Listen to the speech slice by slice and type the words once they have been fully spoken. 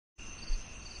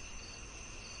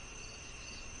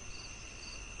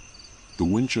The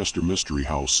Winchester Mystery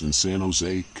House in San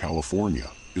Jose,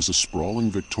 California, is a sprawling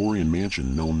Victorian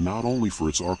mansion known not only for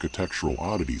its architectural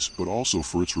oddities but also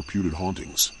for its reputed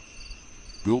hauntings.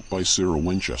 Built by Sarah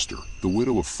Winchester, the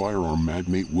widow of firearm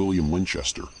magnate William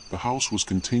Winchester, the house was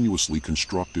continuously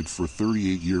constructed for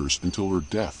 38 years until her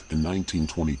death in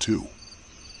 1922.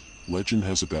 Legend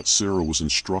has it that Sarah was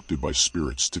instructed by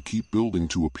spirits to keep building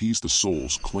to appease the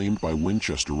souls claimed by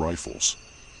Winchester rifles.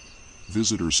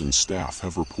 Visitors and staff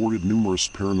have reported numerous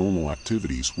paranormal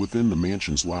activities within the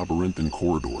mansion's labyrinthine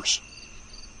corridors.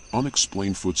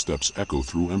 Unexplained footsteps echo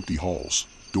through empty halls,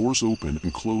 doors open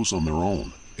and close on their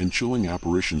own, and chilling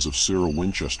apparitions of Sarah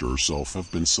Winchester herself have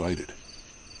been cited.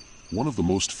 One of the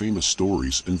most famous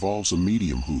stories involves a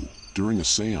medium who, during a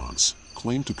seance,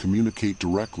 claimed to communicate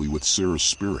directly with Sarah's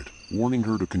spirit, warning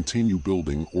her to continue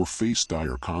building or face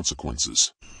dire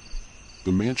consequences.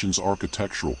 The mansion's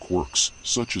architectural quirks,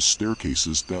 such as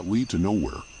staircases that lead to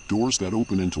nowhere, doors that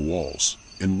open into walls,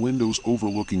 and windows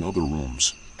overlooking other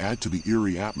rooms, add to the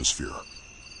eerie atmosphere.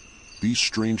 These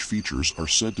strange features are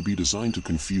said to be designed to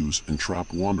confuse and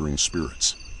trap wandering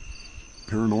spirits.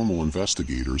 Paranormal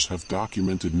investigators have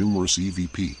documented numerous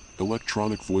EVP,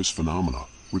 electronic voice phenomena,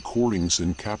 recordings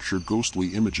and captured ghostly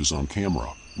images on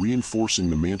camera,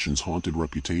 reinforcing the mansion's haunted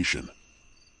reputation.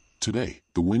 Today,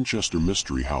 the Winchester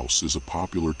Mystery House is a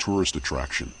popular tourist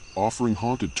attraction, offering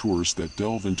haunted tours that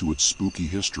delve into its spooky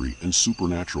history and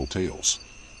supernatural tales.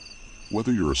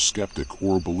 Whether you're a skeptic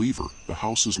or a believer, the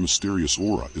house's mysterious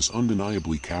aura is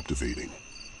undeniably captivating.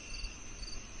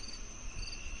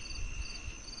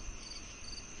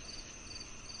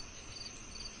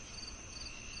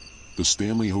 The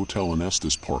Stanley Hotel in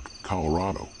Estes Park,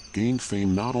 Colorado, gained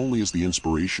fame not only as the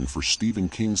inspiration for Stephen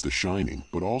King's The Shining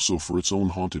but also for its own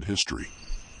haunted history.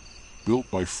 Built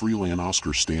by Freeland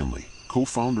Oscar Stanley,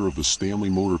 co-founder of the Stanley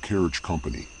Motor Carriage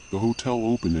Company, the hotel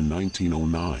opened in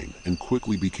 1909 and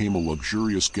quickly became a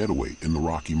luxurious getaway in the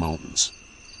Rocky Mountains.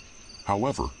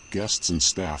 However, guests and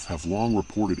staff have long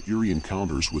reported eerie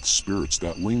encounters with spirits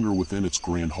that linger within its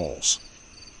grand halls.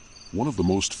 One of the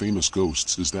most famous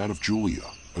ghosts is that of Julia,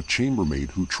 a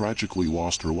chambermaid who tragically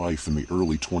lost her life in the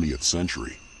early 20th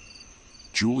century.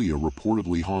 Julia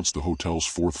reportedly haunts the hotel's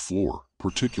fourth floor,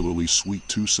 particularly Suite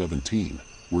 217,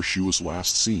 where she was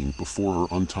last seen before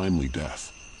her untimely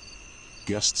death.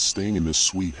 Guests staying in this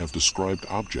suite have described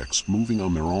objects moving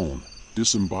on their own,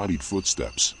 disembodied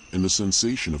footsteps, and the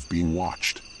sensation of being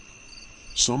watched.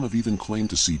 Some have even claimed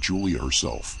to see Julia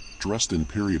herself, dressed in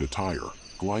period attire,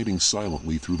 gliding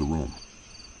silently through the room.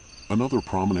 Another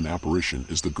prominent apparition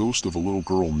is the ghost of a little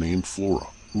girl named Flora,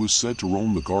 who is said to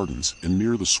roam the gardens and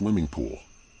near the swimming pool.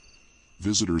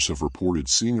 Visitors have reported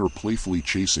seeing her playfully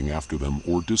chasing after them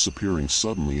or disappearing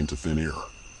suddenly into thin air.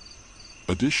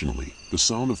 Additionally, the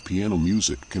sound of piano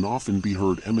music can often be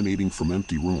heard emanating from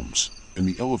empty rooms, and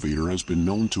the elevator has been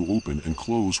known to open and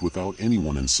close without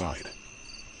anyone inside.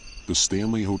 The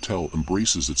Stanley Hotel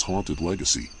embraces its haunted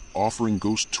legacy, offering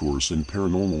ghost tours and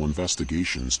paranormal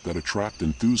investigations that attract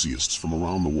enthusiasts from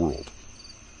around the world.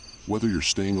 Whether you're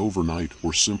staying overnight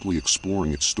or simply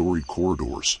exploring its storied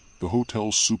corridors, the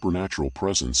hotel's supernatural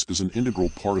presence is an integral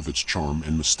part of its charm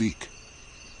and mystique.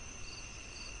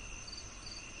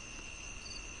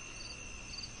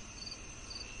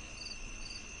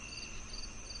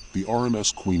 The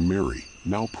RMS Queen Mary,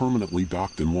 now permanently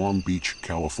docked in Long Beach,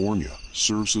 California,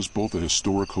 serves as both a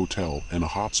historic hotel and a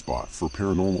hotspot for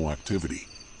paranormal activity.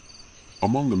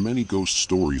 Among the many ghost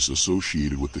stories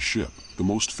associated with the ship, the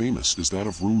most famous is that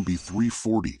of Room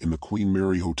B340 in the Queen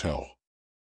Mary Hotel.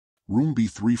 Room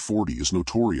B340 is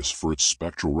notorious for its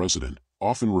spectral resident,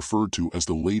 often referred to as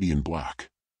the Lady in Black.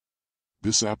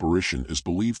 This apparition is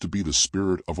believed to be the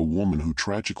spirit of a woman who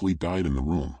tragically died in the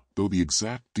room, though the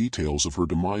exact details of her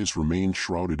demise remain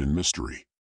shrouded in mystery.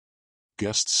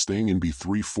 Guests staying in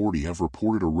B340 have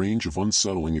reported a range of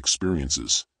unsettling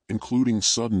experiences, including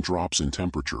sudden drops in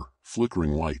temperature,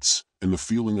 flickering lights, and the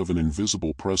feeling of an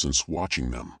invisible presence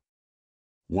watching them.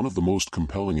 One of the most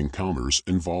compelling encounters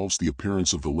involves the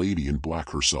appearance of the Lady in Black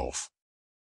herself.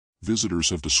 Visitors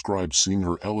have described seeing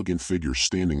her elegant figure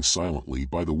standing silently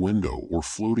by the window or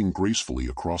floating gracefully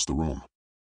across the room.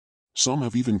 Some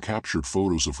have even captured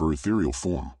photos of her ethereal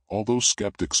form, although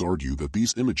skeptics argue that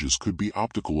these images could be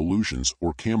optical illusions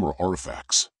or camera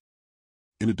artifacts.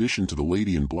 In addition to the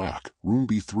Lady in Black, Room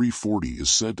B340 is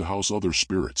said to house other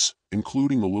spirits,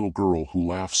 including a little girl who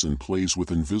laughs and plays with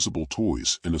invisible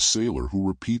toys and a sailor who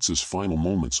repeats his final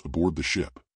moments aboard the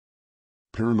ship.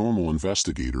 Paranormal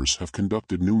investigators have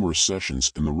conducted numerous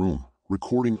sessions in the room,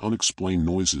 recording unexplained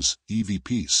noises,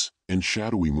 EVPs, and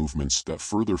shadowy movements that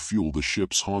further fuel the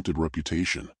ship's haunted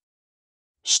reputation.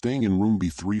 Staying in room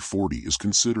B340 is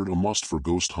considered a must for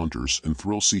ghost hunters and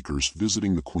thrill seekers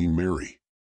visiting the Queen Mary.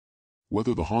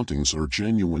 Whether the hauntings are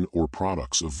genuine or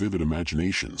products of vivid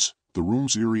imaginations, the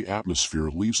room's eerie atmosphere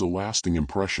leaves a lasting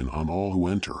impression on all who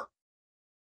enter.